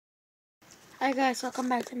Hi guys, welcome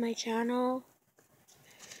back to my channel.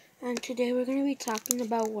 And today we're going to be talking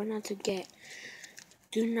about what not to get.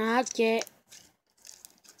 Do not get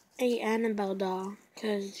a Annabelle doll,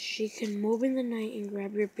 because she can move in the night and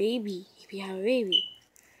grab your baby if you have a baby.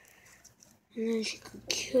 And then she could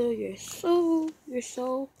kill your soul.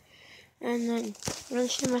 And then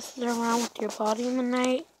she messes around with your body in the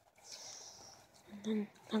night. And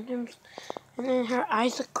then her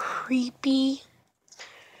eyes are creepy.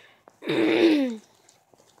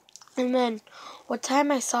 And then what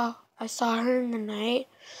time I saw her in the night,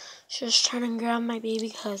 she was trying to grab my baby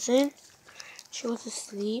cousin. She was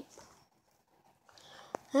asleep.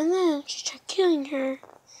 And then she tried killing her.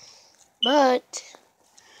 But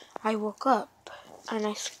I woke up and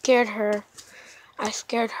I scared her. I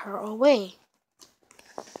scared her away.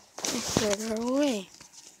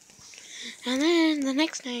 And then the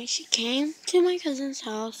next night she came to my cousin's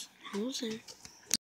house. I was in.